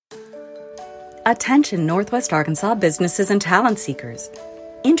Attention Northwest Arkansas businesses and talent seekers.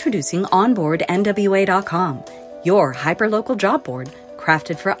 Introducing OnboardNWA.com, your hyperlocal job board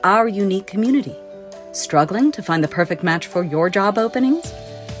crafted for our unique community. Struggling to find the perfect match for your job openings?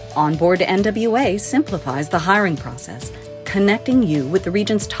 Onboard NWA simplifies the hiring process, connecting you with the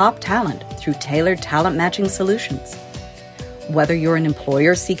region's top talent through tailored talent matching solutions. Whether you're an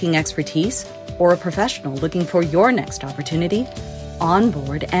employer seeking expertise or a professional looking for your next opportunity,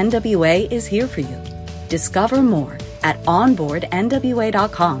 Onboard NWA is here for you. Discover more at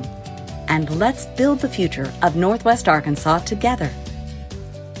onboardnwa.com, and let's build the future of Northwest Arkansas together.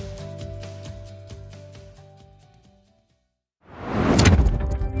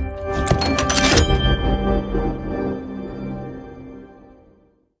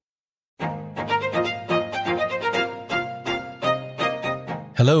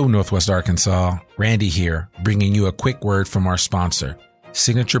 Hello, Northwest Arkansas. Randy here, bringing you a quick word from our sponsor,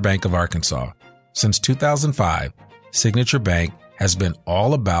 Signature Bank of Arkansas. Since 2005, Signature Bank has been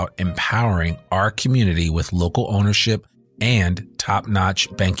all about empowering our community with local ownership and top-notch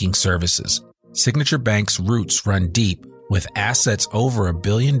banking services. Signature Bank's roots run deep with assets over $1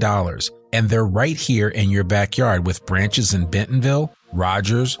 billion, and they're right here in your backyard with branches in Bentonville,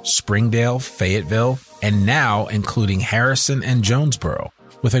 Rogers, Springdale, Fayetteville, and now including Harrison and Jonesboro.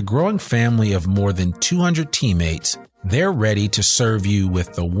 With a growing family of more than 200 teammates, they're ready to serve you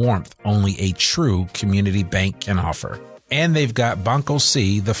with the warmth only a true community bank can offer. And they've got Banco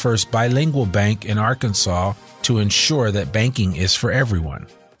C, the first bilingual bank in Arkansas, to ensure that banking is for everyone.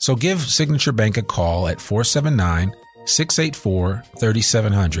 So give Signature Bank a call at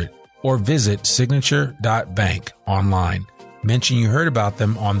 479-684-3700 or visit signature.bank online. Mention you heard about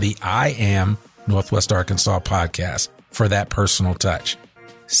them on the I Am Northwest Arkansas podcast for that personal touch.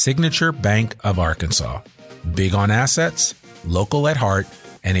 Signature Bank of Arkansas. Big on assets, local at heart,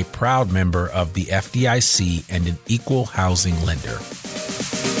 and a proud member of the FDIC and an equal housing lender.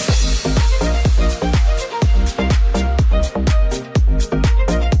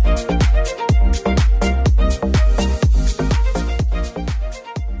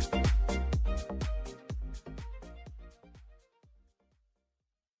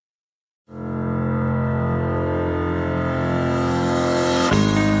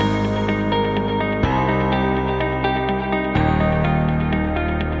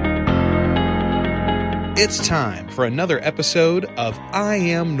 It's time for another episode of I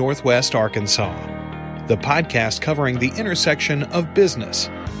Am Northwest Arkansas, the podcast covering the intersection of business,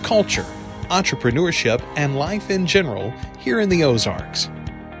 culture, entrepreneurship, and life in general here in the Ozarks.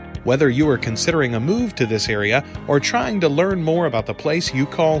 Whether you are considering a move to this area or trying to learn more about the place you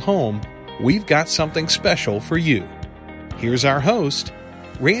call home, we've got something special for you. Here's our host,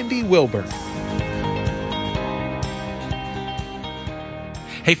 Randy Wilburn.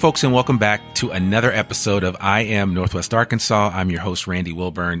 Hey folks, and welcome back to another episode of I Am Northwest Arkansas. I'm your host, Randy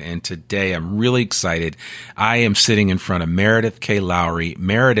Wilburn, and today I'm really excited. I am sitting in front of Meredith K. Lowry.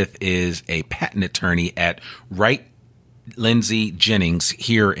 Meredith is a patent attorney at Wright Lindsay Jennings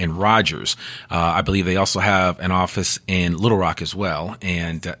here in Rogers. I believe they also have an office in Little Rock as well.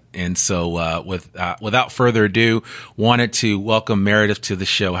 And so without further ado, wanted to welcome Meredith to the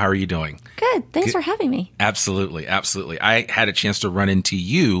show. How are you doing? Good. Thanks for having me. Absolutely. Absolutely. I had a chance to run into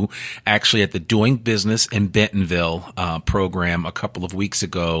you actually at the Doing Business in Bentonville program a couple of weeks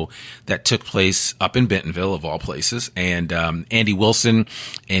ago that took place up in Bentonville, of all places. And Andy Wilson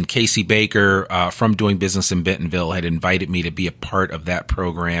and Casey Baker from Doing Business in Bentonville had invited me to be a part of that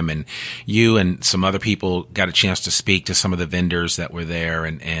program. And you and some other people got a chance to speak to some of the vendors that were there.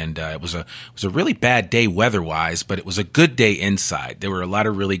 And it was a really bad day weather-wise, but it was a good day inside. There were a lot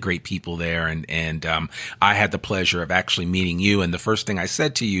of really great people there. And I had the pleasure of actually meeting you. And the first thing I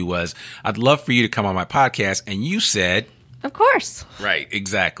said to you was, I'd love for you to come on my podcast. And you said, of course. Right,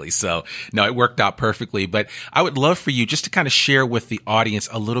 exactly. So, no, it worked out perfectly. But I would love for you just to kind of share with the audience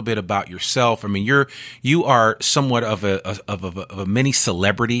a little bit about yourself. I mean, you are somewhat of a mini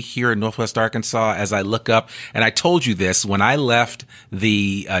celebrity here in Northwest Arkansas. As I look up, and I told you this when I left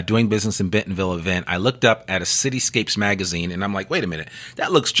the Doing Business in Bentonville event, I looked up at a Cityscapes magazine, and I'm like, wait a minute,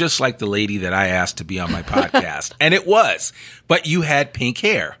 that looks just like the lady that I asked to be on my podcast, and it was. But you had pink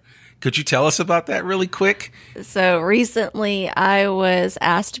hair. Could you tell us about that really quick? So recently I was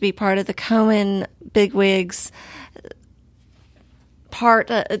asked to be part of the Cohen Bigwigs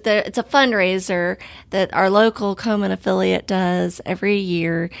it's a fundraiser that our local Cohen affiliate does every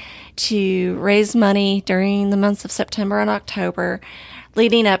year to raise money during the months of September and October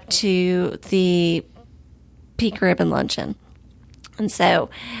leading up to the Pink Ribbon Luncheon. And so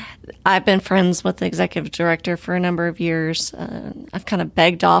I've been friends with the executive director for a number of years. I've kind of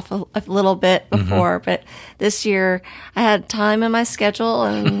begged off a little bit before, but this year I had time in my schedule,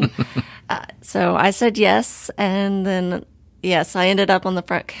 and so I said yes. And then, yes, I ended up on the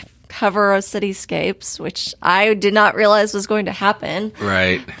front cover of Cityscapes, which I did not realize was going to happen.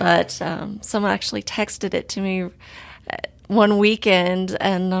 Right. But someone actually texted it to me one weekend,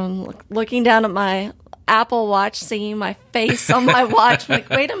 and I'm looking down at my Apple Watch, seeing my face on my watch. I'm like,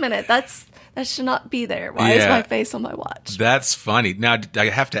 wait a minute, that should not be there. Why is my face on my watch? That's funny. Now, I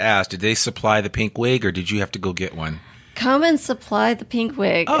have to ask, did they supply the pink wig, or did you have to go get one? Come and supply the pink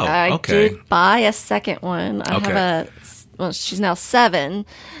wig. Oh, I okay. did buy a second one. I have she's now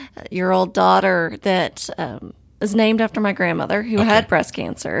 7-year-old daughter that is named after my grandmother, who had breast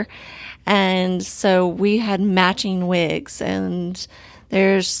cancer. And so we had matching wigs, and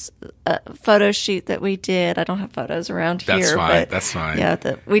there's a photo shoot that we did. I don't have photos around here. That's fine. But That's fine. Yeah,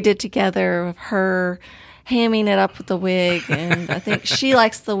 that we did together of her hamming it up with the wig, and I think she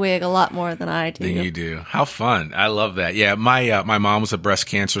likes the wig a lot more than I do. Than you do. How fun. I love that. Yeah, my mom was a breast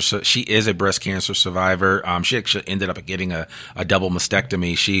cancer, so she is a breast cancer survivor. She actually ended up getting a double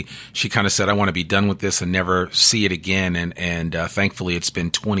mastectomy. She kind of said, I want to be done with this and never see it again. And thankfully it's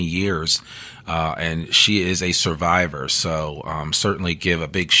been 20 years. And she is a survivor. So certainly give a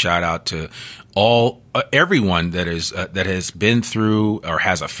big shout out to everyone that has been through or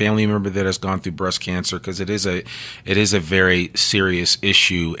has a family member that has gone through breast cancer, because it is a very serious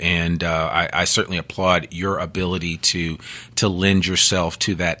issue, and I certainly applaud your ability to lend yourself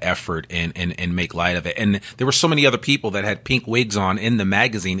to that effort and make light of it. And there were so many other people that had pink wigs on in the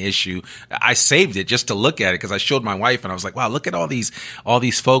magazine issue. I saved it just to look at it because I showed my wife, and I was like, wow, look at all these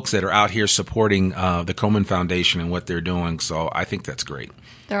folks that are out here supporting the Komen Foundation and what they're doing. So I think that's great.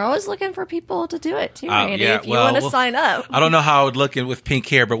 They're always looking for people to do it too, Randy. If you want to sign up, I don't know how I would look with pink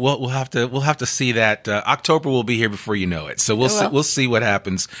hair, but we'll have to see that. October will be here before you know it, so we'll see what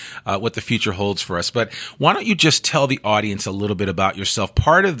happens, what the future holds for us. But why don't you just tell the audience a little bit about yourself?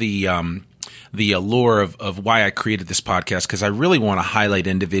 Part of the allure of why I created this podcast, because I really want to highlight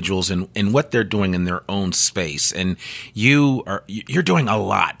individuals and what they're doing in their own space. And you're doing a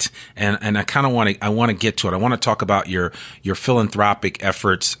lot, and I kind of want to get to it. I want to talk about your philanthropic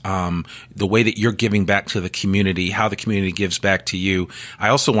efforts, the way that you're giving back to the community, how the community gives back to you. I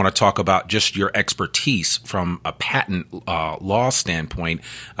also want to talk about just your expertise from a patent law standpoint,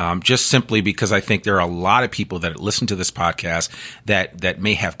 just simply because I think there are a lot of people that listen to this podcast that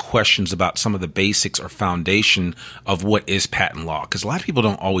may have questions about some of the basics or foundation of what is patent law, because a lot of people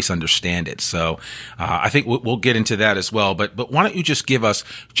don't always understand it. So I think we'll get into that as well. But why don't you just give us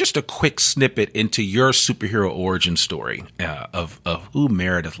just a quick snippet into your superhero origin story of who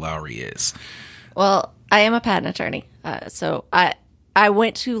Meredith Lowry is? Well, I am a patent attorney. So I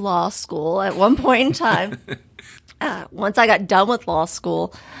went to law school at one point in time. Once I got done with law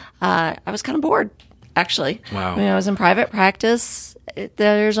school, I was kind of bored, actually. Wow. I was in private practice.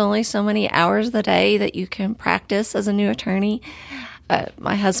 There's only so many hours of the day that you can practice as a new attorney.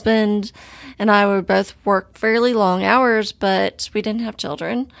 My husband and I would both work fairly long hours, but we didn't have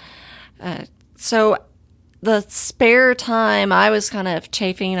children. So the spare time, I was kind of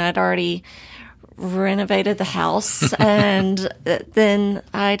chafing. I'd already renovated the house. And then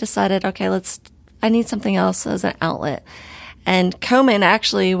I decided, okay, I need something else as an outlet. And Komen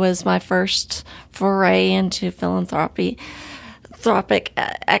actually was my first foray into philanthropic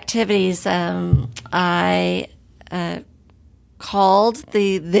activities. I called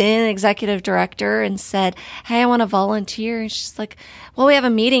the then executive director and said, hey, I want to volunteer. And she's like, well, we have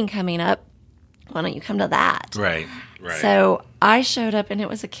a meeting coming up. Why don't you come to that? Right. So I showed up, and it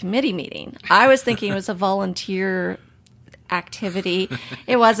was a committee meeting. I was thinking it was a volunteer activity.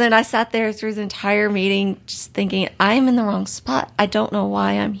 It wasn't. I sat there through the entire meeting just thinking, I'm in the wrong spot. I don't know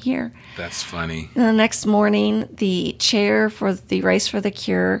why I'm here. That's funny. And the next morning, the chair for the Race for the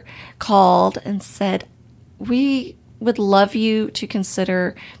Cure called and said, we would love you to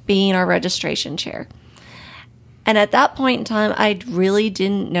consider being our registration chair. And at that point in time, I really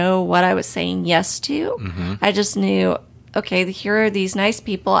didn't know what I was saying yes to. Mm-hmm. I just knew, okay, here are these nice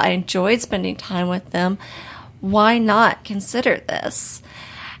people. I enjoyed spending time with them. Why not consider this?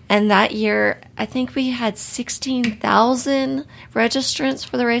 And that year, I think we had 16,000 registrants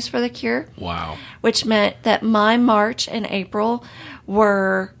for the Race for the Cure. Wow. Which meant that my March and April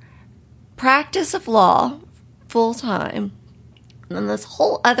were practice of law full-time. And then this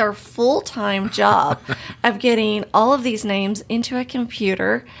whole other full-time job of getting all of these names into a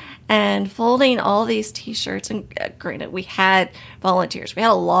computer and folding all these T-shirts. And granted, we had volunteers. We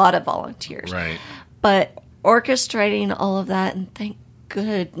had a lot of volunteers. Right. But orchestrating all of that, and thank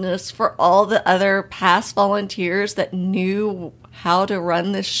goodness for all the other past volunteers that knew how to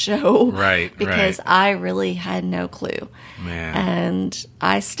run this show. Right, because I really had no clue. Man. And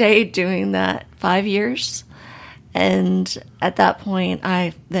I stayed doing that 5 years. And at that point,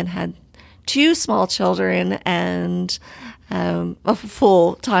 I then had 2 small children and a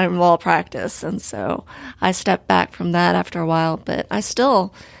full-time law practice. And so I stepped back from that after a while, but I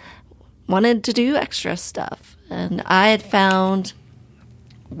still wanted to do extra stuff. And I had found,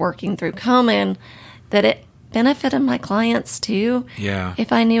 working through Komen, that it benefited my clients too. Yeah.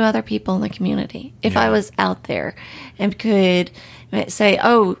 If I knew other people in the community, if I was out there and could say,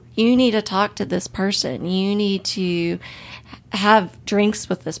 oh, you need to talk to this person, you need to have drinks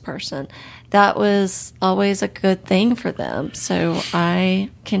with this person. That was always a good thing for them. So I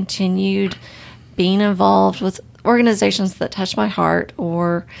continued being involved with organizations that touched my heart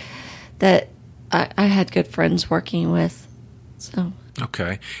or that I had good friends working with. So.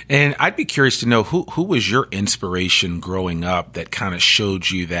 Okay. And I'd be curious to know who was your inspiration growing up that kind of showed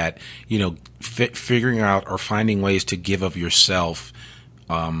you that, figuring out or finding ways to give of yourself,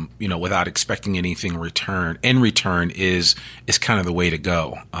 without expecting anything in return is kind of the way to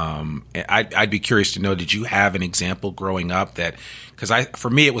go. I'd be curious to know, did you have an example growing up that, because for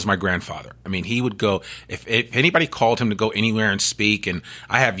me, it was my grandfather. I mean, he would go, if anybody called him to go anywhere and speak, and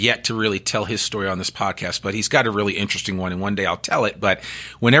I have yet to really tell his story on this podcast, but he's got a really interesting one, and one day I'll tell it. But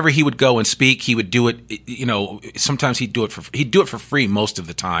whenever he would go and speak, he would do it, sometimes he'd do it for free most of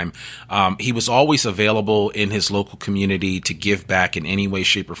the time. He was always available in his local community to give back in any way,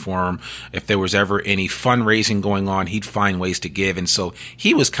 shape, or form. If there was ever any fundraising going on, he'd find ways to give. And so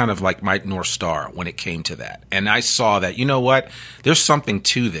he was kind of like my North Star when it came to that. And I saw that, you know what? There's something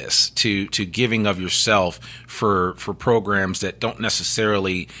to this, to giving of yourself for programs that don't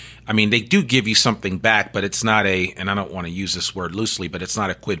necessarily, I mean, they do give you something back, but it's not and I don't want to use this word loosely, but it's not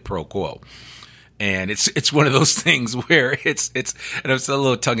a quid pro quo. And it's one of those things where it's and it's a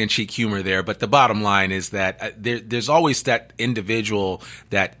little tongue-in-cheek humor there, but the bottom line is that there's always that individual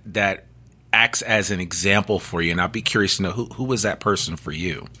that acts as an example for you. And I'd be curious to know who was that person for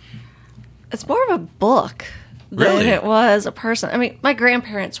you? It's more of a book. Really? Than it was a person. I mean, my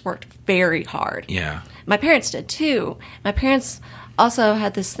grandparents worked very hard. Yeah. My parents did too. My parents also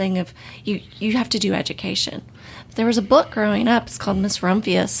had this thing of you have to do education. But there was a book growing up. It's called Miss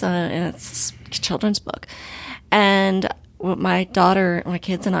Rumphius, and it's a children's book. And my daughter, my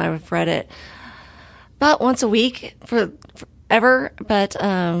kids, and I have read it about once a week forever. But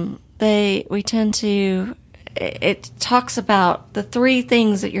we tend to. It talks about the 3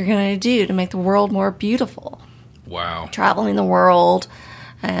 things that you're going to do to make the world more beautiful. Wow. Traveling the world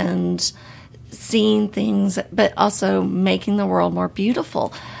and seeing things, but also making the world more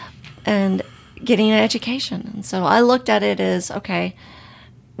beautiful and getting an education. And so I looked at it as, okay,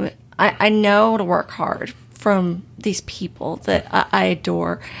 I know to work hard from these people that I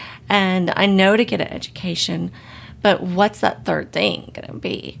adore, and I know to get an education, but what's that 3rd thing going to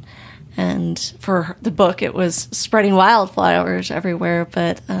be? And for the book, it was spreading wildflowers everywhere,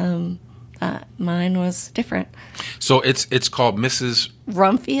 but mine was different. So it's called Mrs.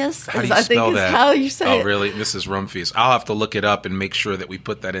 Rumphius. How do you spell that? Is how you say it. Oh, really? Mrs. Rumphius. I'll have to look it up and make sure that we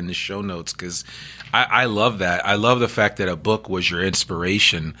put that in the show notes, because I love that. I love the fact that a book was your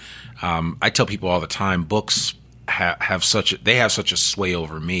inspiration. I tell people all the time, books have such a sway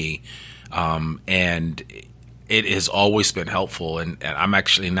over me, and it has always been helpful, and I'm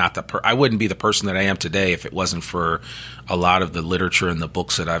actually not I wouldn't be the person that I am today if it wasn't for a lot of the literature and the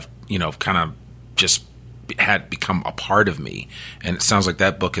books that I've, kind of just had become a part of me. And it sounds like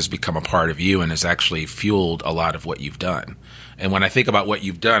that book has become a part of you and has actually fueled a lot of what you've done. And when I think about what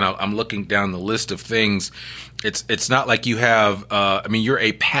you've done, I'm looking down the list of things. It's not like you have, you're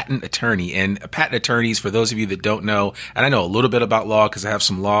a patent attorney, and patent attorneys, for those of you that don't know, and I know a little bit about law because I have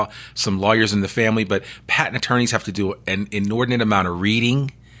some lawyers in the family, but patent attorneys have to do an inordinate amount of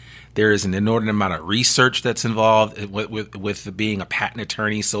reading. There is an inordinate amount of research that's involved with being a patent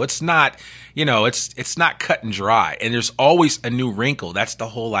attorney. So it's not, it's not cut and dry. And there's always a new wrinkle. That's the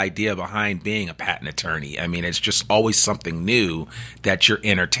whole idea behind being a patent attorney. I mean, it's just always something new that you're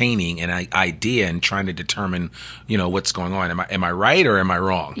entertaining, an idea, and trying to determine, what's going on. Am I right or am I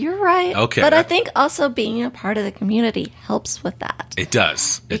wrong? You're right. Okay. But I think also being a part of the community helps with that. It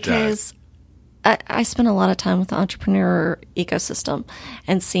does. Because I spend a lot of time with the entrepreneur ecosystem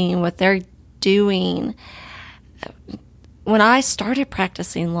and seeing what they're doing. When I started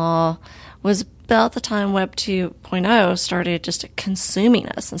practicing law was about the time Web 2.0 started just consuming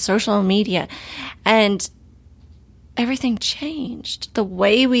us and social media. And everything changed. The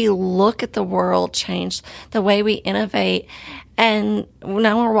way we look at the world changed, the way we innovate. And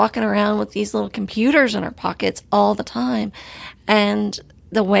now we're walking around with these little computers in our pockets all the time. And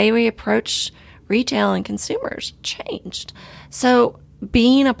the way we approach retail and consumers changed. So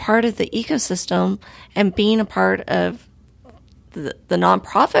being a part of the ecosystem and being a part of the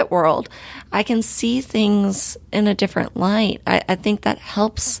nonprofit world, I can see things in a different light. I think that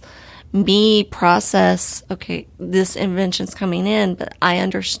helps me process, okay, this invention's coming in, but I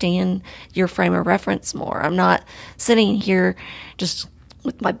understand your frame of reference more. I'm not sitting here just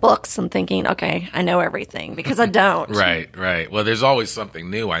with my books and thinking, okay, I know everything, because I don't. Right. Well, there's always something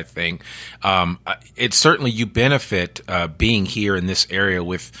new, I think. It's certainly you benefit being here in this area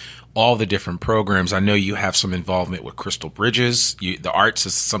with all the different programs. I know you have some involvement with Crystal Bridges. The arts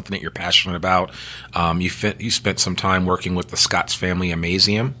is something that you're passionate about. You spent some time working with the Scott's Family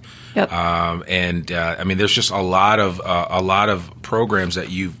Amazeum. Yep. I mean, there's just a lot of programs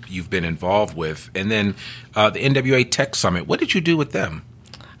that you've been involved with. And then the NWA Tech Summit. What did you do with them?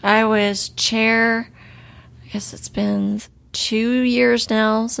 I was chair. I guess it's been 2 years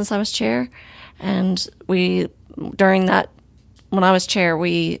now since I was chair, and during that, when I was chair,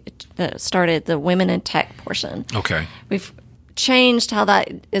 we started the Women in Tech portion. Okay. We've changed how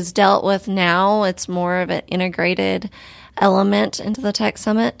that is dealt with now. It's more of an integrated element into the Tech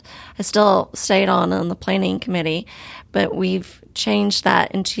Summit. I still stayed on the planning committee, but we've changed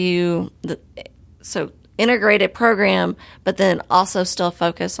that into integrated program, but then also still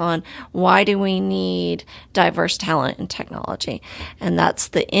focus on why do we need diverse talent in technology. And that's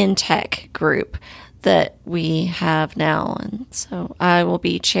the InTech group that we have now. And so I will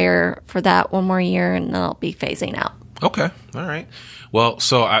be chair for that one more year, and then I'll be phasing out. Okay. All right. Well,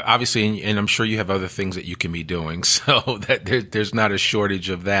 so obviously, and I'm sure you have other things that you can be doing, so that there's not a shortage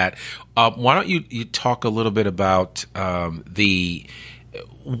of that. Why don't you talk a little bit about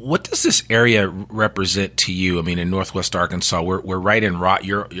what does this area represent to you? I mean, in Northwest Arkansas, we're right in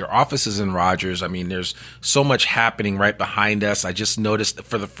your office is in Rogers. I mean, there's so much happening right behind us. I just noticed that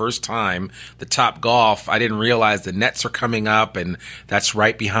for the first time, the Top Golf. I didn't realize the nets are coming up, and that's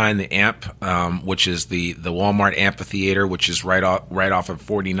right behind the AMP, which is the Walmart amphitheater, which is right off of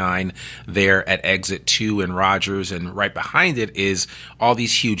 49 there at Exit 2 in Rogers, and right behind it is all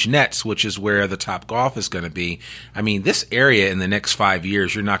these huge nets, which is where the Top Golf is going to be. I mean, this area in the next 5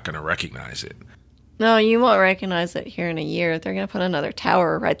 years, you're not going to recognize it. No, you won't recognize it here in a year. They're going to put another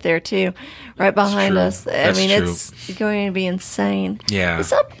tower right there, too, right behind us. I mean, it's going to be insane. Yeah.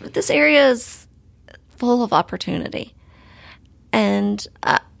 This area is full of opportunity. And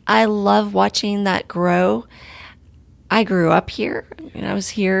I love watching that grow. I grew up here. I mean, I was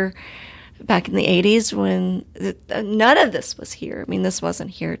here back in the 80s when none of this was here. I mean, this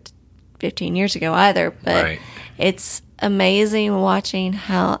wasn't here 15 years ago either, but It's amazing watching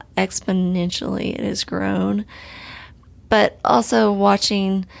how exponentially it has grown, but also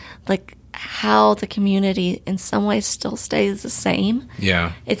watching like how the community in some ways still stays the same.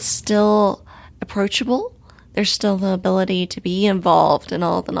 Yeah. It's still approachable. There's still the ability to be involved in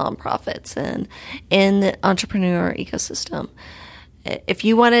all the nonprofits and in the entrepreneur ecosystem. If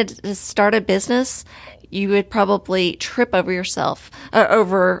you wanted to start a business, you would probably trip over yourself,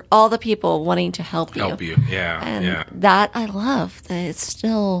 over all the people wanting to help you. And that I love, that it's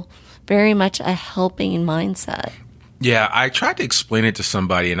still very much a helping mindset. Yeah, I tried to explain it to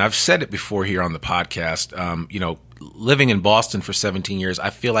somebody, and I've said it before here on the podcast. Living in Boston for 17 years, I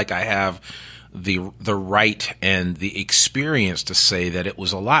feel like I have the right and the experience to say that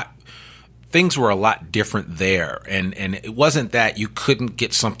things were a lot different there. And it wasn't that you couldn't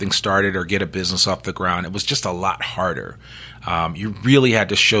get something started or get a business off the ground. It was just a lot harder. You really had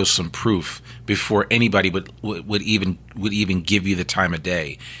to show some proof before anybody would even give you the time of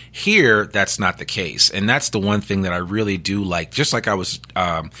day. Here, that's not the case. And that's the one thing that I really do like. Just like I was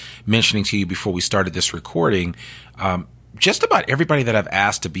mentioning to you before we started this recording, just about everybody that I've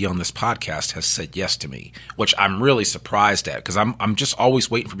asked to be on this podcast has said yes to me, which I'm really surprised at, because I'm just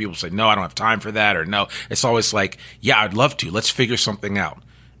always waiting for people to say, no, I don't have time for that, or no. It's always like, yeah, I'd love to. Let's figure something out.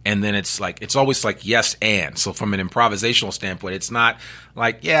 And then it's always like, yes, and. So from an improvisational standpoint, it's not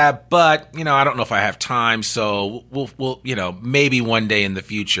like, yeah, but, I don't know if I have time, so we'll maybe one day in the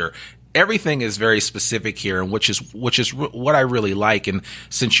future. Everything is very specific here, and which is what I really like. And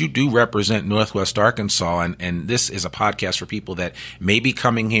since you do represent Northwest Arkansas, and this is a podcast for people that may be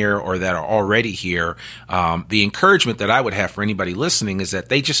coming here or that are already here, the encouragement that I would have for anybody listening is that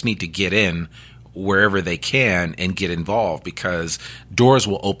they just need to get in wherever they can and get involved, because doors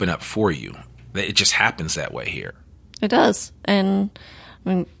will open up for you. It just happens that way here. It does. And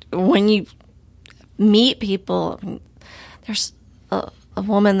when you meet people. There's a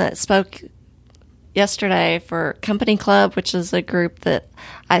woman that spoke yesterday for Company Club, which is a group that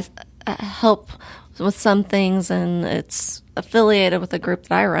I help with some things, and it's affiliated with a group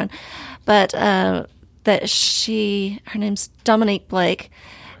that I run. But her name's Dominique Blake,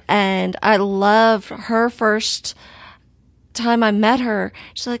 and I love her. First time I met her,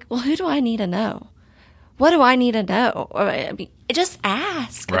 she's like, well, who do I need to know? What do I need to know? I mean, just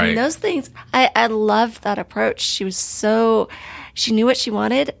ask. Right. I mean, those things, I love that approach. She knew what she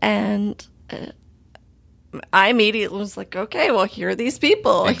wanted, and I immediately was like, okay, well, here are these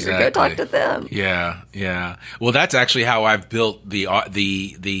people. Exactly. Here, go talk to them. Yeah. Well, that's actually how I've built the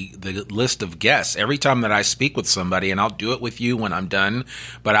list of guests. Every time that I speak with somebody, and I'll do it with you when I'm done,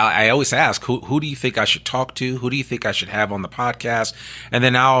 but I always ask, who do you think I should talk to? Who do you think I should have on the podcast? And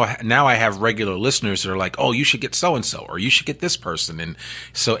then now I have regular listeners that are like, oh, you should get so-and-so, or you should get this person. And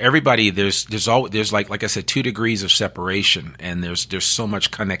so everybody, there's like I said, 2 degrees of separation, and there's so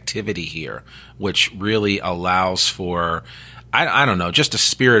much connectivity here, which really allows for, I don't know, just a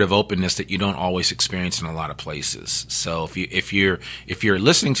spirit of openness that you don't always experience in a lot of places. So if you're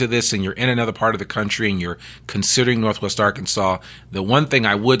listening to this and you're in another part of the country and you're considering Northwest Arkansas, the one thing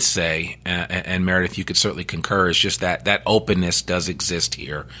I would say, and Meredith, you could certainly concur, is just that openness does exist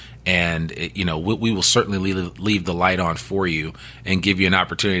here. And we will certainly leave the light on for you and give you an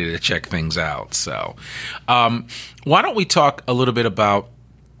opportunity to check things out. So why don't we talk a little bit about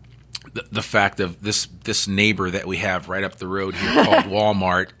the fact of this neighbor that we have right up the road here called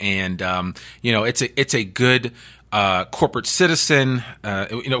Walmart, and it's a good corporate citizen.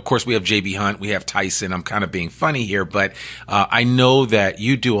 Of course, we have JB Hunt, we have Tyson. I'm kind of being funny here, but I know that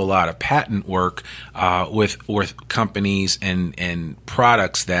you do a lot of patent work with companies and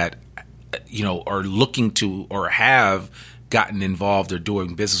products that are looking to or have gotten involved or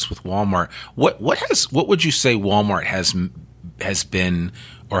doing business with Walmart. What would you say Walmart has been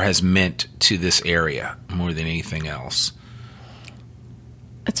or has meant to this area more than anything else?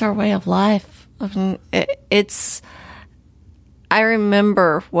 It's our way of life. I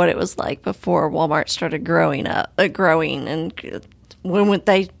remember what it was like before Walmart started growing, and when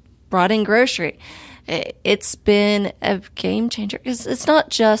they brought in grocery. It's been a game changer, because it's not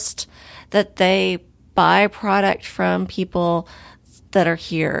just that they buy product from people that are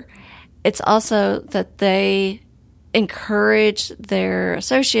here. It's also that they encourage their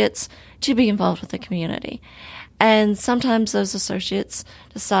associates to be involved with the community. And sometimes those associates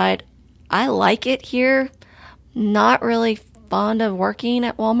decide, I like it here, not really fond of working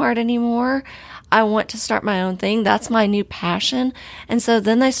at Walmart anymore. I want to start my own thing. That's my new passion. And so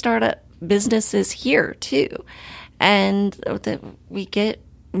then they start up businesses here too. And we get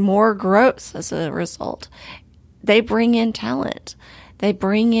more growth as a result. They bring in talent. They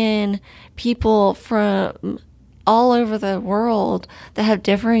bring in people from all over the world that have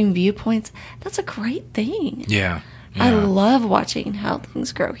differing viewpoints. That's a great thing. Yeah. I love watching how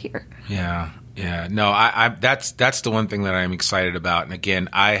things grow here. Yeah. No, I that's the one thing that I'm excited about. And again,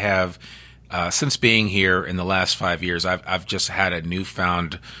 I have since being here in the last 5 years, I've just had a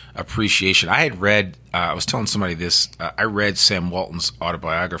newfound appreciation. I had read, I was telling somebody this, I read Sam Walton's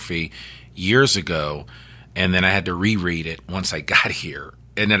autobiography years ago, and then I had to reread it once I got here,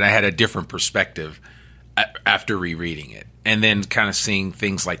 and then I had a different perspective after rereading it, and then kind of seeing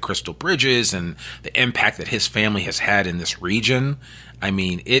things like Crystal Bridges and the impact that his family has had in this region. I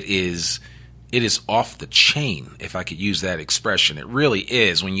mean, it is off the chain, if I could use that expression. It really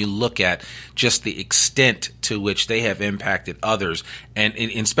is, when you look at just the extent to which they have impacted others, and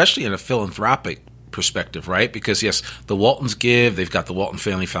especially in a philanthropic perspective, right? Because yes, the Waltons give, they've got the Walton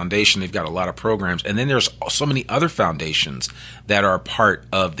Family Foundation, they've got a lot of programs, and then there's so many other foundations that are part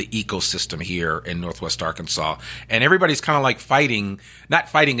of the ecosystem here in Northwest Arkansas. And everybody's kind of like not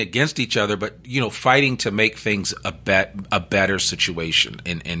fighting against each other, but fighting to make things a better situation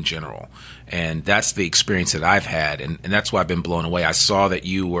in general. And that's the experience that I've had, and that's why I've been blown away. I saw that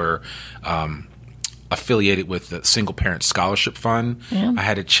you were affiliated with the Single Parent Scholarship Fund. Yeah. I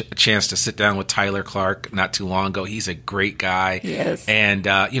had a chance to sit down with Tyler Clark not too long ago. He's a great guy. Yes. And,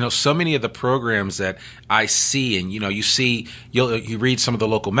 so many of the programs that I see, and, you read some of the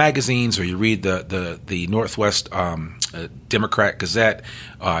local magazines, or you read the Northwest Democrat Gazette,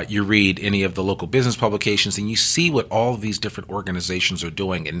 you read any of the local business publications, and you see what all of these different organizations are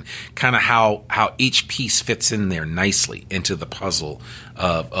doing, and kind of how each piece fits in there nicely into the puzzle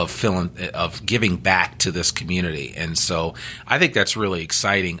of giving back to this community. And so I think that's really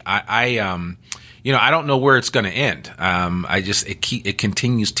exciting. I don't know where it's going to end. It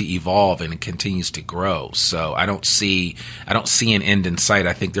continues to evolve and it continues to grow. So I don't see an end in sight.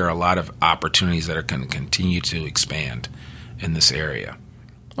 I think there are a lot of opportunities that are going to continue to expand in this area.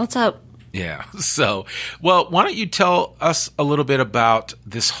 Let's hope. Yeah. So, well, why don't you tell us a little bit about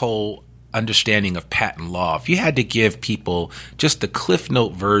this whole understanding of patent law? If you had to give people just the Cliff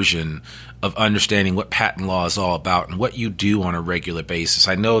Note version of understanding what patent law is all about and what you do on a regular basis.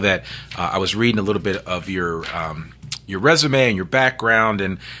 I know that I was reading a little bit of your resume and your background,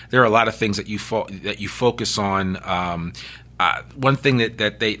 and there are a lot of things that you focus on. One thing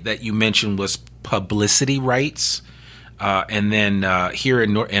that you mentioned was publicity rights. And then here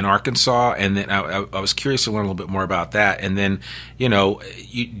in Arkansas, and then I was curious to learn a little bit more about that. And then,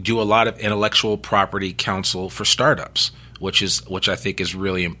 you do a lot of intellectual property counsel for startups, which I think is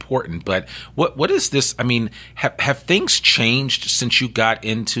really important. But what is this? I mean, have things changed since you got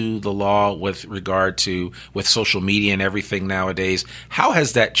into the law with regard to with social media and everything nowadays? How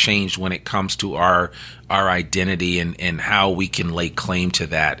has that changed when it comes to our identity and how we can lay claim to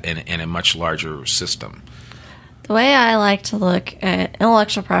that in a much larger system? The way I like to look at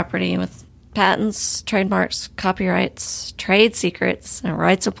intellectual property with patents, trademarks, copyrights, trade secrets, and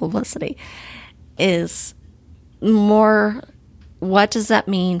rights of publicity is more, what does that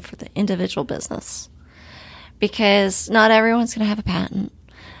mean for the individual business? Because not everyone's going to have a patent,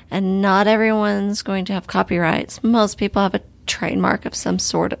 and not everyone's going to have copyrights. Most people have a trademark of some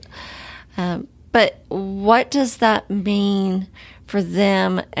sort. But what does that mean for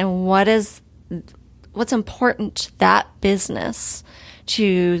them, and what's important to that business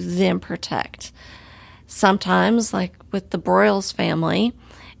to them protect? Sometimes, like with the Broyles family,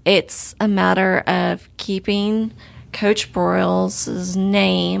 it's a matter of keeping Coach Broyles'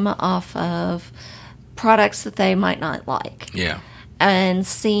 name off of products that they might not like. Yeah. And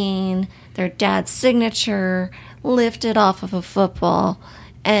seeing their dad's signature lifted off of a football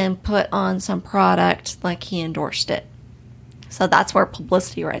and put on some product like he endorsed it. So that's where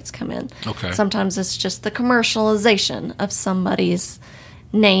publicity rights come in. Okay. Sometimes it's just the commercialization of somebody's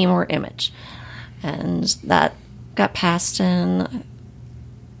name or image. And that got passed in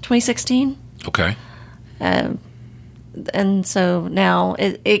 2016. Okay. And so now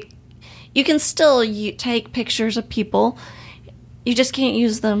you can still take pictures of people. You just can't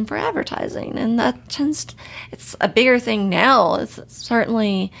use them for advertising. And that it's a bigger thing now. It's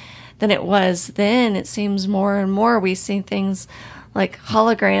certainly than it was then. It seems more and more we see things like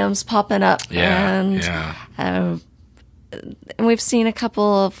holograms popping up. And we've seen a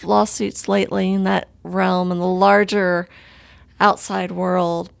couple of lawsuits lately in that realm in the larger outside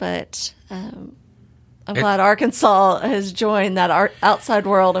world, but I'm glad Arkansas has joined that outside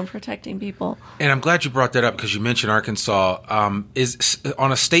world in protecting people. And I'm glad you brought that up because you mentioned Arkansas. Is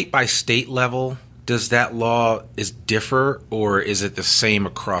on a state-by-state level, does that law differ, or is it the same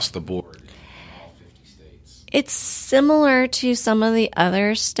across the board in all 50 states? It's similar to some of the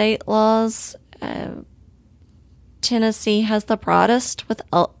other state laws. Tennessee has the broadest, with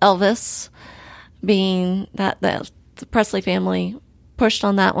Elvis being that the Presley family pushed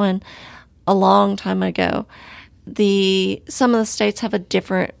on that one a long time ago. Some of the states have a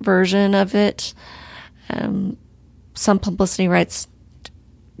different version of it. Some publicity rights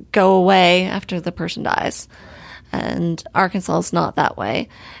go away after the person dies, and Arkansas is not that way,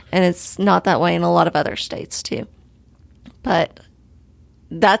 and it's not that way in a lot of other states too. But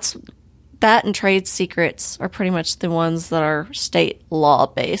that and trade secrets are pretty much the ones that are state law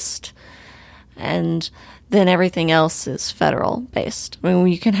based, and then everything else is federal based. I mean,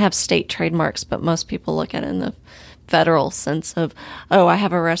 you can have state trademarks, but most people look at it in the federal sense of, oh, I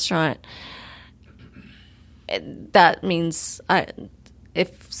have a restaurant. That means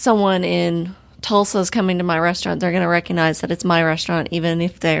if someone in Tulsa is coming to my restaurant, they're going to recognize that it's my restaurant, even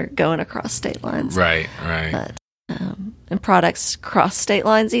if they're going across state lines. Right. But, and products cross state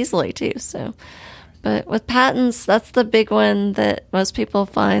lines easily too. So, but with patents, that's the big one that most people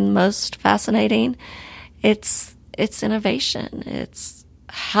find most fascinating. It's innovation. It's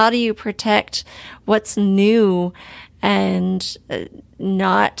how do you protect what's new and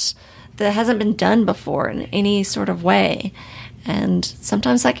that hasn't been done before in any sort of way. And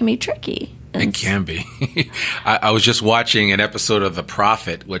sometimes that can be tricky. It can be. I was just watching an episode of The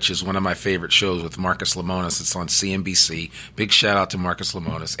Prophet, which is one of my favorite shows with Marcus Lemonis. It's on CNBC. Big shout out to Marcus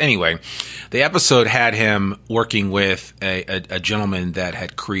Lemonis. Anyway, the episode had him working with a gentleman that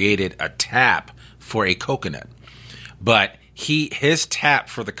had created a tap for a coconut. But his tap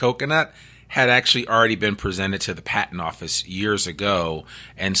for the coconut had actually already been presented to the patent office years ago.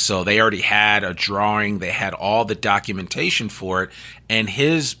 And so they already had a drawing. They had all the documentation for it. And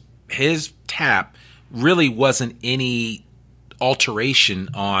his his tap really wasn't any alteration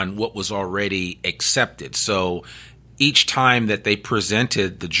on what was already accepted. So each time that they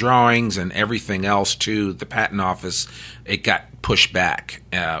presented the drawings and everything else to the patent office, it got pushed back.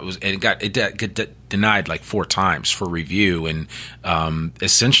 It got denied like 4 times for review, and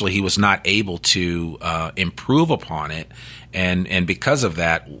essentially he was not able to improve upon it. And because of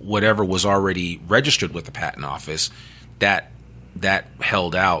that, whatever was already registered with the patent office, that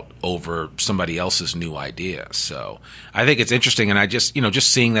held out over somebody else's new idea. So I think it's interesting. And I just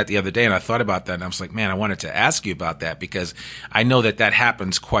seeing that the other day, and I thought about that, and I was like, man, I wanted to ask you about that, because I know that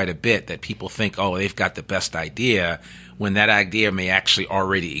happens quite a bit, that people think, oh, they've got the best idea, when that idea may actually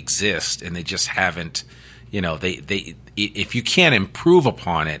already exist, and they just haven't, they if you can't improve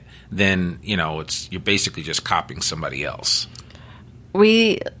upon it, then, you're basically just copying somebody else.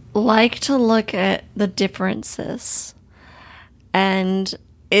 We like to look at the differences. And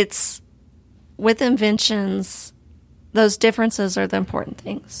it's, with inventions, those differences are the important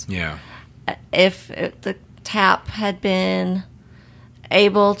things. Yeah. If the tap had been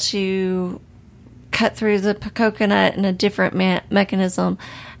able to cut through the coconut in a different mechanism,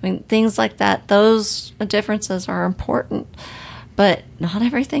 I mean, things like that, those differences are important. But not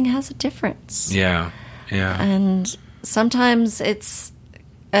everything has a difference. Yeah, yeah. And sometimes it's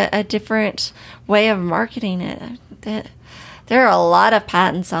a different way of marketing it. There are a lot of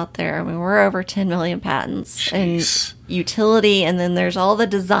patents out there. I mean, we're over 10 million patents. Jeez. And utility, and then there's all the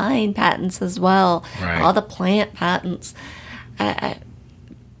design patents as well, right. All the plant patents. That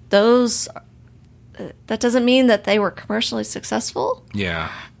doesn't mean that they were commercially successful.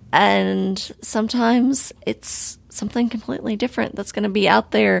 Yeah. And sometimes it's something completely different that's going to be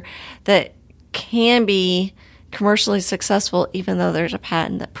out there that can be commercially successful, even though there's a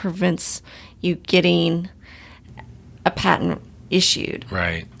patent that prevents you getting a patent issued.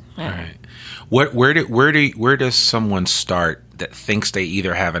 Right. Yeah. Right. Where does someone start that thinks they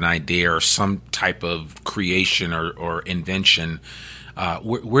either have an idea or some type of creation or invention?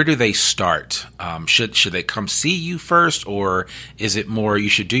 Where do they start? Should they come see you first, or is it more you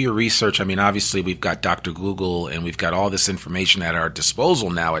should do your research? I mean, obviously we've got Dr. Google and we've got all this information at our disposal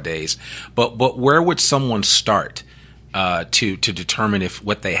nowadays. But where would someone start to determine if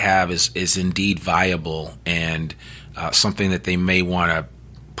what they have is indeed viable and something that they may want to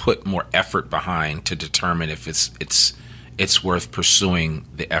put more effort behind to determine if it's worth pursuing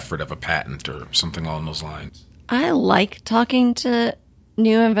the effort of a patent or something along those lines? I like talking to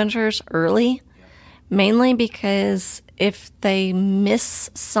new inventors early, mainly because if they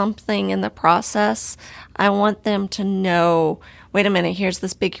miss something in the process, I want them to know, wait a minute, here's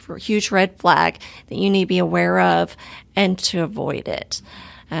this big, huge red flag that you need to be aware of and to avoid it.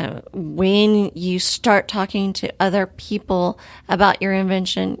 When you start talking to other people about your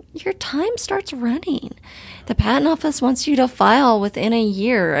invention, your time starts running. The patent office wants you to file within a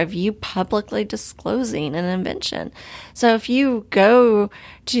year of you publicly disclosing an invention. So if you go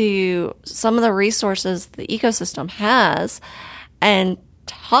to some of the resources the ecosystem has and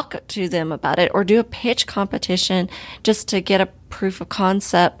talk to them about it, or do a pitch competition just to get a proof of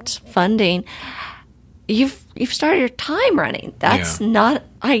concept funding, you've started your time running. That's not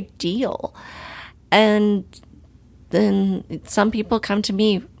ideal. And then some people come to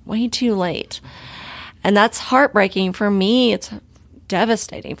me way too late. And that's heartbreaking for me. It's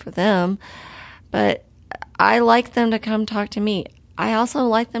devastating for them. But I like them to come talk to me. I also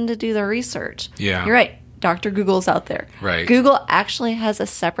like them to do the research. Yeah. You're right. Dr. Google's out there. Right. Google actually has a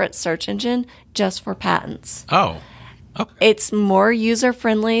separate search engine just for patents. Oh. Okay. It's more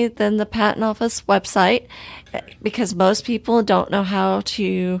user-friendly than the Patent Office website because most people don't know how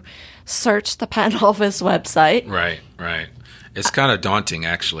to search the Patent Office website. Right, right. It's kind of daunting,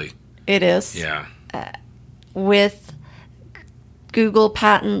 actually. It is. Yeah. With Google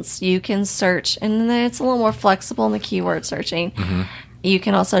Patents, you can search, and it's a little more flexible in the keyword searching. Mm-hmm. You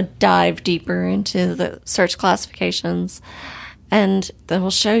can also dive deeper into the search classifications, and they will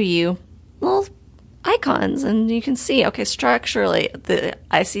show you little icons, and you can see, okay, structurally,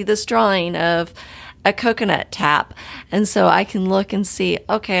 I see this drawing of a coconut tap, and so I can look and see,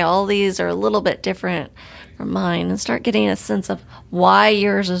 okay, all these are a little bit different from mine, and start getting a sense of why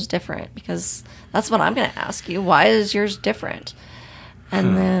yours is different, because that's what I'm going to ask you. Why is yours different?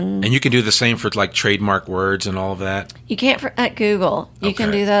 And then... And you can do the same for, like, trademark words and all of that? You can't at Google. You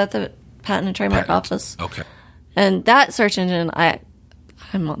can do that at the Patent and Trademark Office. Okay. And that search engine,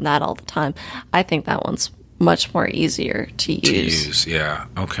 I'm on that all the time. I think that one's much more easier to use. Yeah.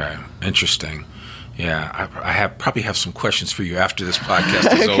 Okay. Interesting. Yeah, I probably have some questions for you after this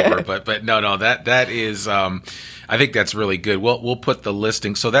podcast is over, but no, that is, I think that's really good. We'll put the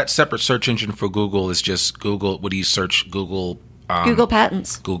listing. So that separate search engine for Google is just Google. What do you search? Google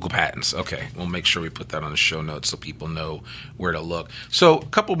Patents. Google Patents. Okay, we'll make sure we put that on the show notes so people know where to look. So a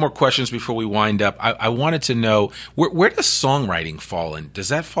couple more questions before we wind up. I wanted to know where does songwriting fall in? Does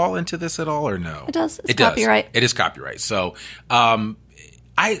that fall into this at all or no? It does. It's copyright. It is copyright. So.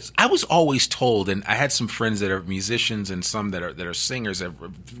 I was always told, and I had some friends that are musicians and some that are singers that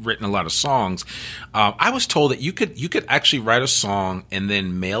have written a lot of songs. I was told that you could actually write a song and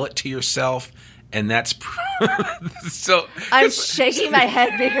then mail it to yourself, and that's so. I'm shaking my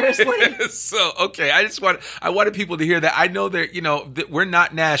head vigorously. So okay, I wanted people to hear that. I know that that we're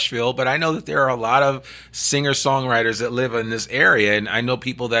not Nashville, but I know that there are a lot of singer songwriters that live in this area, and I know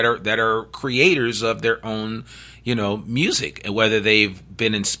people that are creators of their own music, and whether they've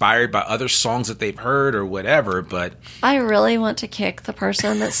been inspired by other songs that they've heard or whatever. But I really want to kick the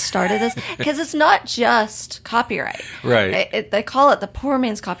person that started this, because it's not just copyright. Right. They call it the poor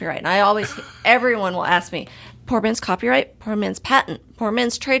man's copyright. And everyone will ask me, poor man's copyright, poor man's patent, poor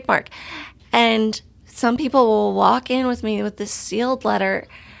man's trademark. And some people will walk in with me with this sealed letter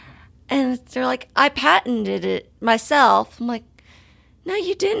and they're like, I patented it myself. I'm like, no,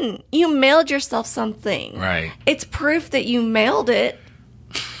 you didn't. You mailed yourself something. Right. It's proof that you mailed it,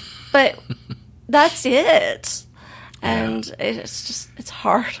 but that's it. And it's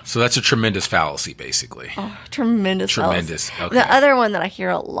hard. So that's a tremendous fallacy, basically. Oh, tremendous fallacy. Okay. The other one that I hear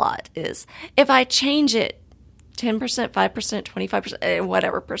a lot is, if I change it 10%, 5%, 25%,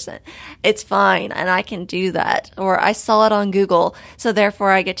 whatever percent, it's fine, and I can do that. Or I saw it on Google, so therefore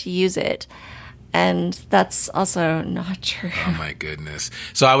I get to use it. And that's also not true. Oh my goodness!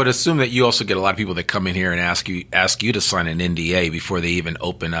 So I would assume that you also get a lot of people that come in here and ask you to sign an NDA before they even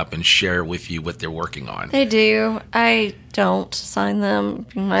open up and share with you what they're working on. They do. I don't sign them.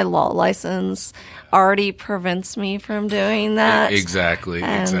 My law license already prevents me from doing that. Exactly.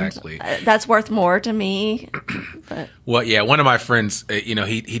 That's worth more to me. But. Well, yeah, one of my friends,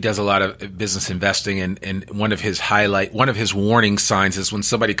 he does a lot of business investing, and one of his warning signs is when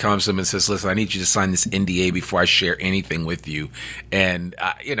somebody comes to him and says, "Listen, I need you to sign this NDA before I share anything with you." And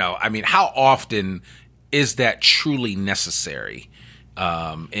how often is that truly necessary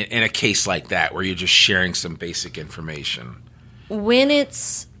in a case like that where you're just sharing some basic information? When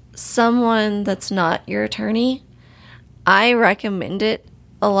it's someone that's not your attorney, I recommend it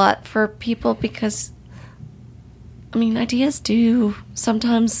a lot for people, because ideas do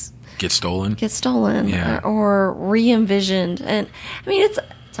sometimes get stolen, yeah. or re-envisioned. And it's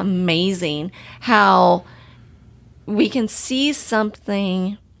amazing how we can see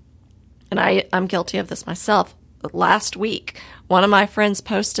something, and I'm guilty of this myself. Last week, one of my friends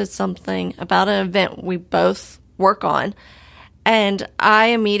posted something about an event we both work on, and I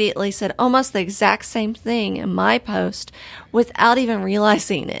immediately said almost the exact same thing in my post without even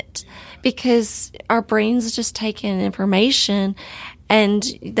realizing it, because our brains just take in information and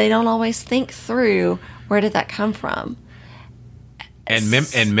they don't always think through, where did that come from? And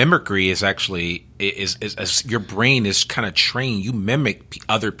mimicry is actually is your brain is kind of trained. You mimic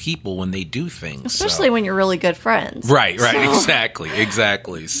other people when they do things, especially when you're really good friends. Right,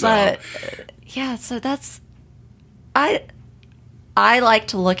 exactly. So, but yeah, so that's I like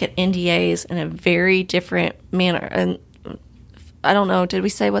to look at NDAs in a very different manner. And I don't know, did we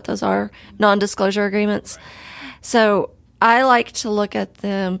say what those are? Non-disclosure agreements. So I like to look at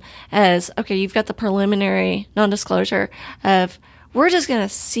them as, okay, you've got the preliminary non-disclosure of, we're going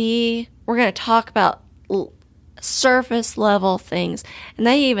to talk about surface level things. And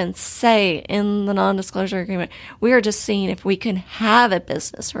they even say in the non-disclosure agreement, we are just seeing if we can have a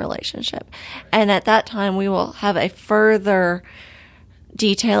business relationship. And at that time, we will have a further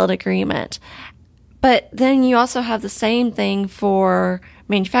detailed agreement. But then you also have the same thing for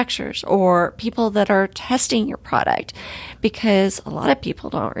manufacturers or people that are testing your product, because a lot of people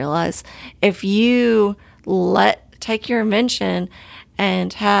don't realize if you take your invention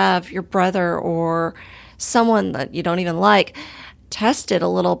and have your brother or someone that you don't even like test it a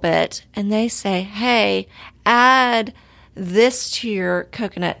little bit, and they say, hey, add this to your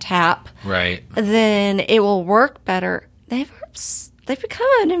coconut tap, right, then it will work better. They've become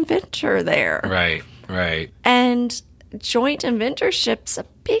an inventor there. Right. And joint inventorship's a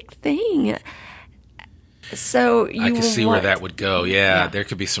big thing. So I can see where that would go. Yeah, there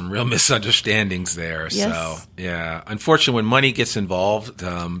could be some real misunderstandings there. Yes. So, yeah. Unfortunately, when money gets involved,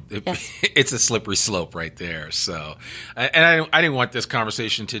 it's a slippery slope right there. So, and I didn't want this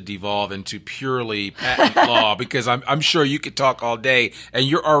conversation to devolve into purely patent law, because I'm sure you could talk all day, and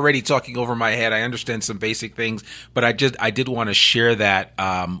you're already talking over my head. I understand some basic things, but I did want to share that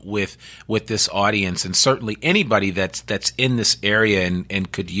with this audience, and certainly anybody that's in this area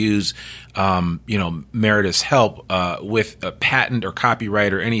and could use Meredith's help with a patent or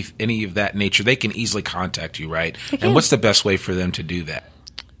copyright or any of that nature. They can easily contact you, right? And what's the best way for them to do that?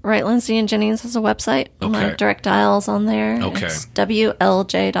 Right, Lindsay and Jennings has a website. My direct dial's on there. Okay. It's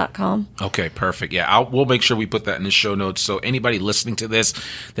WLJ.com. Okay, perfect. Yeah, we'll make sure we put that in the show notes. So anybody listening to this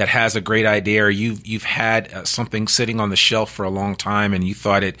that has a great idea, or you've had something sitting on the shelf for a long time and you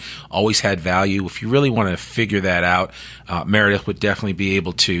thought it always had value, if you really want to figure that out, Meredith would definitely be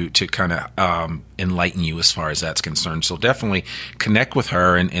able to kind of enlighten you as far as that's concerned. So definitely connect with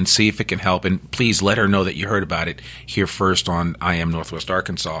her and see if it can help. And please let her know that you heard about it here first on I Am Northwest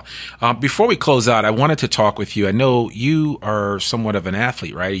Arkansas. Before we close out, I wanted to talk with you. I know you are somewhat of an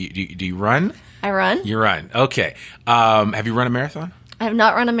athlete, right? Do you run? I run. You run. Okay. Have you run a marathon? I have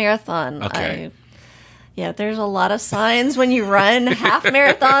not run a marathon. Okay. There's a lot of signs when you run half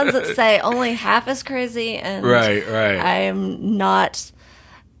marathons that say only half as crazy. And right. I am not...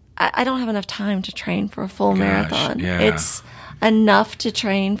 I don't have enough time to train for a full marathon. Yeah. It's enough to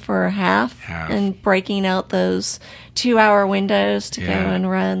train for half and breaking out those 2-hour windows to go and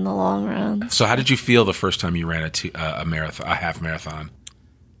run the long run. So how did you feel the first time you ran a marathon, a half marathon?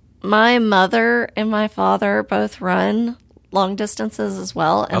 My mother and my father both run long distances as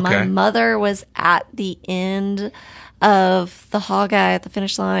well. And my mother was at the end of the hog eye at the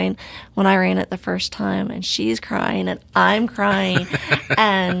finish line when I ran it the first time, and she's crying and I'm crying.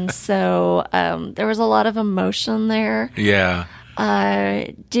 And so there was a lot of emotion there. Yeah.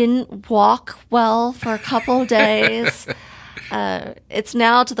 I didn't walk well for a couple of days. It's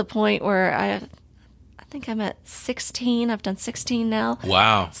now to the point where I think I'm at 16. I've done 16 now.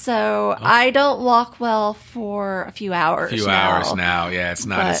 Wow. So I don't walk well for a few hours. Now. Yeah, it's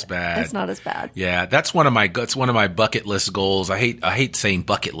not as bad. It's not as bad. Yeah, that's one of my bucket list goals. I hate saying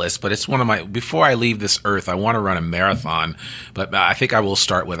bucket list, but it's one of my, before I leave this earth, I want to run a marathon, but I think I will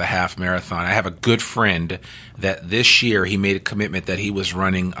start with a half marathon. I have a good friend that this year he made a commitment that he was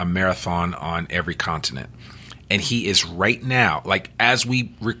running a marathon on every continent. And he is right now, like as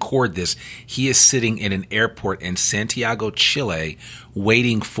we record this, he is sitting in an airport in Santiago, Chile,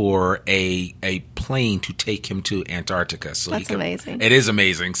 waiting for a plane to take him to Antarctica. So that's amazing. It is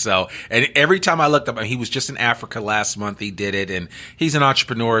amazing. So, and every time I looked up, he was just in Africa last month. He did it, and he's an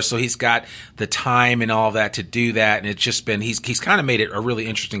entrepreneur, so he's got the time and all that to do that. And it's just been he's kind of made it a really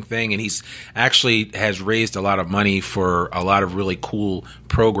interesting thing, and he's actually has raised a lot of money for a lot of really cool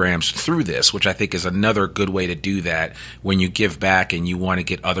programs through this, which I think is another good way to do that when you give back and you want to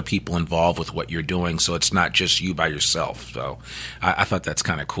get other people involved with what you're doing, so it's not just you by yourself. So I thought that's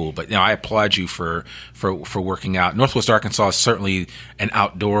kind of cool. But I applaud you for working out. Northwest Arkansas is certainly an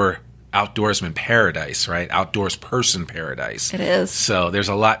outdoorsman paradise, right? Outdoors person paradise. It is. So there's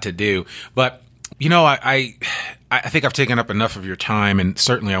a lot to do. But I think I've taken up enough of your time, and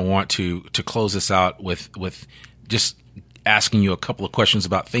certainly I want to close this out with just asking you a couple of questions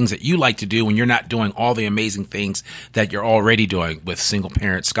about things that you like to do when you're not doing all the amazing things that you're already doing with Single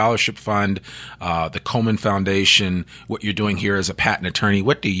Parent Scholarship Fund, the Komen Foundation, what you're doing here as a patent attorney.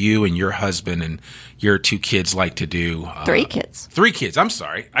 What do you and your husband and your 2 kids like to do? 3 kids. 3 kids. I'm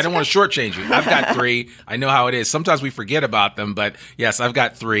sorry. I don't want to shortchange you. I've got 3. I know how it is. Sometimes we forget about them, but yes, I've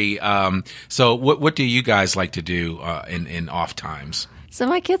got 3. So what do you guys like to do in off times? So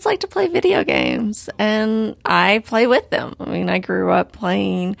my kids like to play video games, and I play with them. I mean, I grew up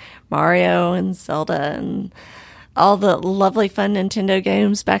playing Mario and Zelda and all the lovely, fun Nintendo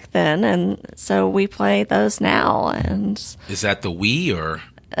games back then, and so we play those now. And is that the Wii or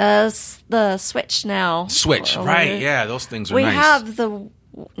the Switch now? Switch, right? Yeah, those things are nice. We have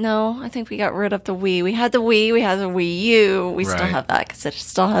No, I think we got rid of the Wii. We had the Wii, we had the Wii U. We still have that because it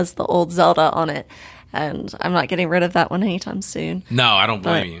still has the old Zelda on it. And I'm not getting rid of that one anytime soon. No, I don't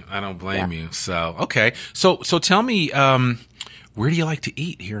blame you. I don't blame you. So, okay. So tell me, where do you like to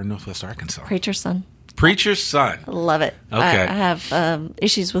eat here in Northwest Arkansas? Preacher's Son. Preacher's Son. I love it. Okay. I have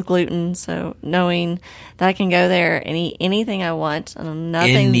issues with gluten, so knowing that I can go there and eat anything I want, and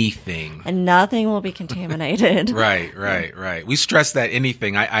nothing will be contaminated. Right. We stress that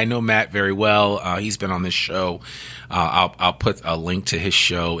anything. I know Matt very well. He's been on this show. I'll put a link to his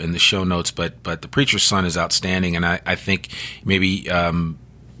show in the show notes. But the Preacher's Son is outstanding, and I think maybe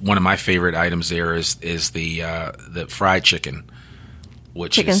one of my favorite items there is the fried chicken.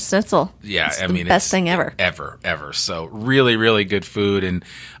 Chicken schnitzel. Yeah, it's the best thing ever. Ever. So really, really good food. And,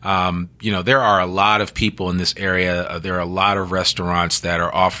 there are a lot of people in this area. There are a lot of restaurants that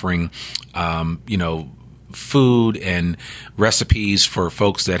are offering, food and recipes for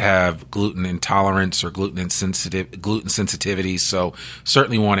folks that have gluten intolerance or gluten sensitivity. So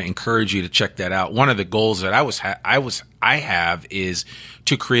certainly want to encourage you to check that out. One of the goals that I have is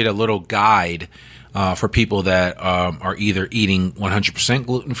to create a little guide for people that are either eating 100%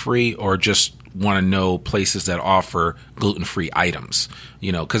 gluten-free or just want to know places that offer gluten-free items,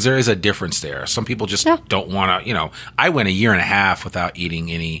 because there is a difference there. Some people just don't want to, I went a year and a half without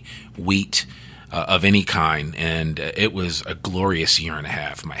eating any wheat of any kind, and it was a glorious year and a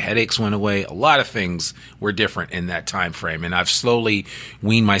half. My headaches went away. A lot of things were different in that time frame, and I've slowly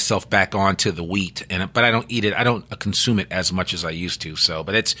weaned myself back onto the wheat. But I don't eat it. I don't consume it as much as I used to. So,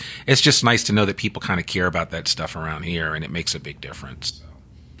 but it's just nice to know that people kind of care about that stuff around here, and it makes a big difference.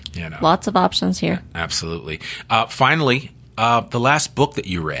 Lots of options here. Yeah, absolutely. Finally, the last book that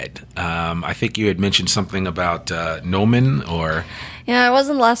you read, I think you had mentioned something about Gnomon or... Yeah, it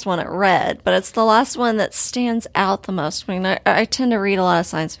wasn't the last one I read, but it's the last one that stands out the most. I mean, I tend to read a lot of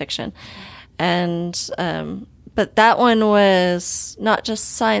science fiction, and but that one was not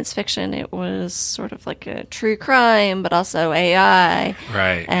just science fiction. It was sort of like a true crime, but also AI,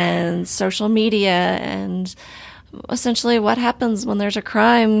 right, and social media, and essentially what happens when there's a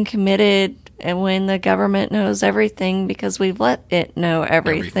crime committed and when the government knows everything because we've let it know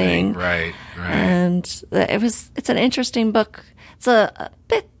everything. Right. And it's an interesting book. It's a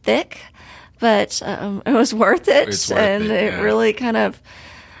bit thick, but it was worth it. It really kind of,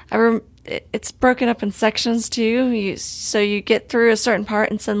 it's broken up in sections too. So you get through a certain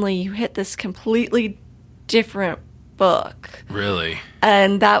part and suddenly you hit this completely different book. Really?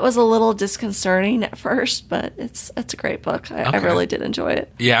 And that was a little disconcerting at first, but it's a great book. I really did enjoy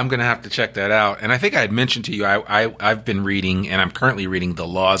it. Yeah, I'm going to have to check that out. And I think I had mentioned to you, I've been reading, and I'm currently reading The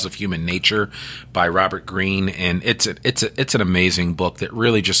Laws of Human Nature by Robert Greene, and it's an amazing book that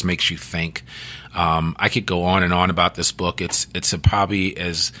really just makes you think. I could go on and on about this book. It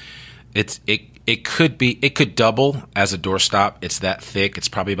could double as a doorstop. It's that thick. It's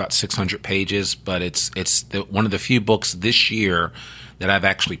probably about 600 pages, but it's one of the few books this year that I've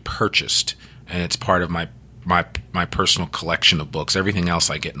actually purchased, and it's part of my personal collection of books. Everything else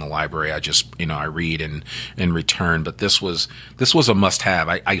I get in the library, I just I read and return. But this was a must-have.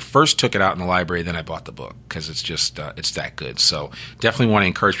 I first took it out in the library, then I bought the book because it's just it's that good. So definitely want to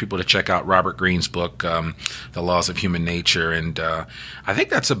encourage people to check out Robert Greene's book, The Laws of Human Nature, and I think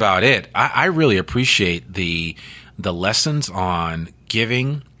that's about it. I really appreciate the lessons on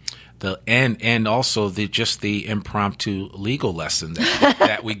giving. And also the impromptu legal lesson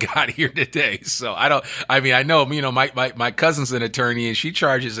that we got here today. So I know, my cousin's an attorney and she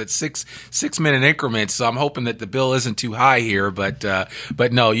charges at 6-minute increments. So I'm hoping that the bill isn't too high here, but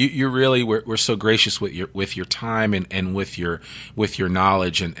no, you really, we're so gracious with your time and with your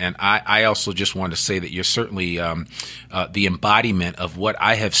knowledge. And I also just want to say that you're certainly, the embodiment of what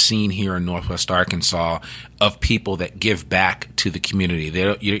I have seen here in Northwest Arkansas of people that give back to the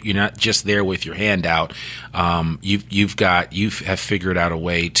community. You're not just there with your hand out. You have figured out a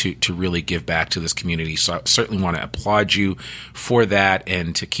way to really give back to this community. So I certainly want to applaud you for that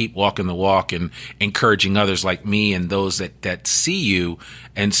and to keep walking the walk and encouraging others like me and those that see you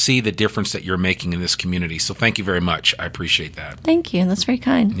and see the difference that you're making in this community. So thank you very much. I appreciate that. Thank you. That's very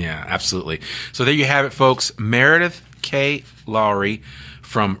kind. Yeah, absolutely. So there you have it, folks. Meredith K. Lowry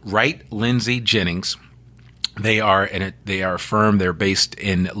from Wright Lindsay Jennings. They are a firm. They're based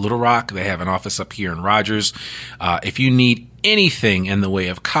in Little Rock. They have an office up here in Rogers. If you need anything in the way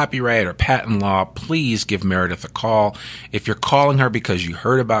of copyright or patent law, please give Meredith a call. If you're calling her because you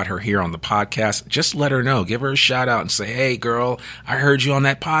heard about her here on the podcast, just let her know. Give her a shout out and say, "Hey, girl, I heard you on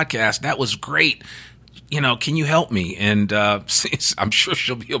that podcast. That was great. Can you help me?" And I'm sure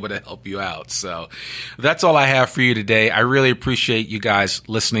she'll be able to help you out. So that's all I have for you today. I really appreciate you guys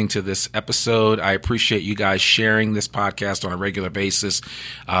listening to this episode. I appreciate you guys sharing this podcast on a regular basis.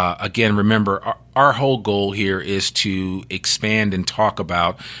 Again, remember, our whole goal here is to expand and talk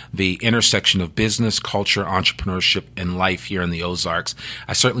about the intersection of business, culture, entrepreneurship, and life here in the Ozarks.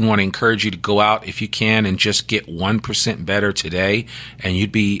 I certainly want to encourage you to go out if you can and just get 1% better today, and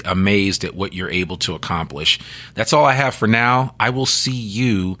you'd be amazed at what you're able to accomplish. That's all I have for now. I will see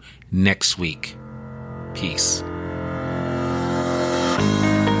you next week. Peace.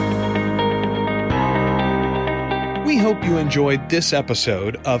 We hope you enjoyed this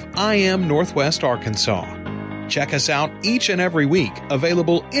episode of I Am Northwest Arkansas. Check us out each and every week,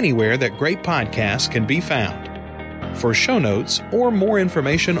 available anywhere that great podcasts can be found. For show notes or more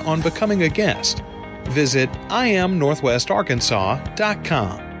information on becoming a guest, visit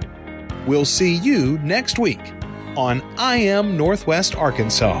IamNorthwestArkansas.com. We'll see you next week on I Am Northwest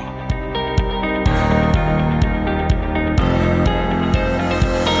Arkansas.